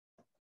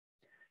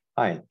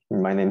Hi,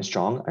 my name is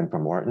Jong. I'm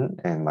from Wharton,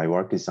 and my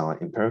work is on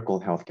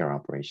empirical healthcare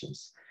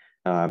operations.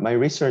 My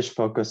research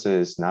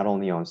focuses not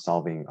only on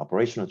solving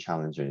operational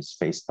challenges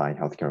faced by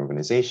healthcare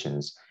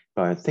organizations,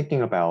 but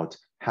thinking about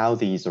how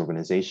these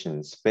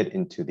organizations fit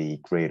into the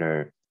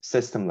greater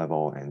system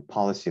level and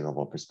policy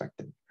level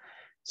perspective.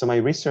 So my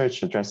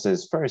research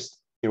addresses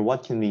first,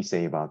 what can we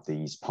say about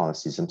these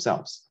policies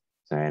themselves?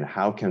 And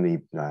how can we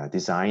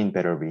design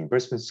better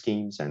reimbursement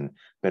schemes and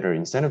better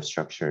incentive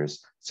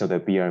structures so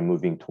that we are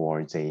moving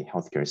towards a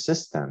healthcare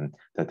system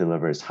that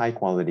delivers high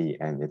quality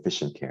and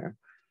efficient care?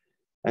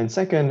 And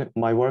second,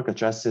 my work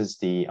addresses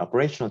the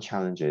operational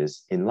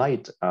challenges in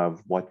light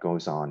of what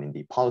goes on in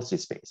the policy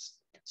space.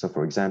 So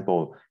for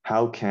example,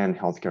 how can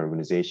healthcare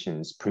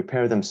organizations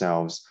prepare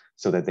themselves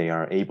so that they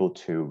are able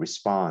to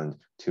respond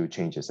to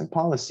changes in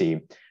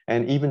policy?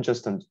 And even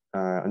just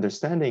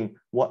understanding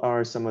what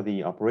are some of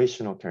the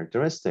operational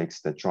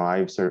characteristics that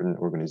drive certain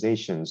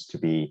organizations to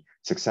be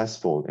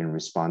successful in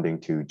responding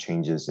to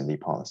changes in the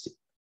policy.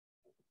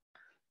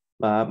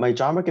 My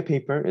job market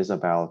paper is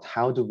about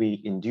how do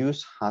we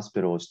induce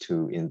hospitals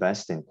to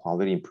invest in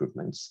quality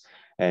improvements.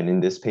 And in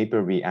this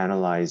paper, we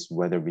analyze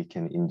whether we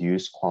can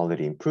induce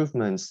quality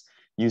improvements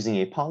using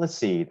a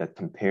policy that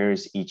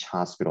compares each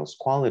hospital's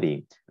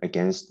quality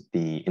against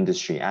the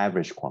industry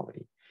average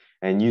quality.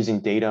 And using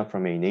data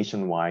from a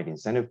nationwide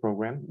incentive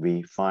program,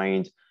 we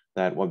find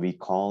that what we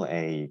call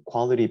a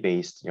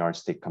quality-based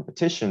yardstick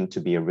competition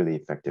to be a really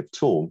effective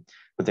tool.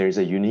 But there's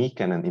a unique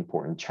and an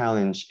important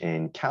challenge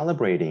in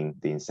calibrating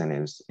the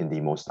incentives in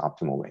the most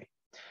optimal way.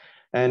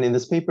 And in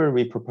this paper,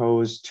 we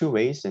propose two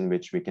ways in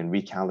which we can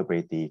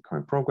recalibrate the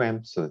current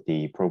program so that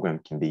the program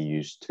can be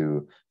used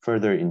to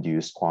further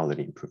induce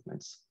quality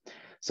improvements.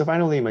 So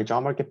finally, my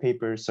job market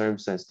paper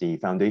serves as the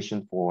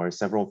foundation for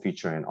several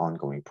future and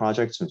ongoing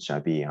projects, which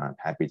I'd be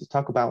happy to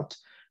talk about.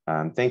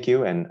 Thank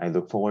you, and I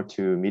look forward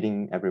to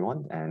meeting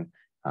everyone and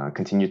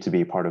continue to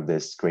be part of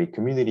this great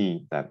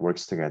community that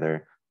works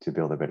together to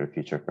build a better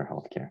future for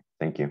healthcare.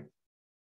 Thank you.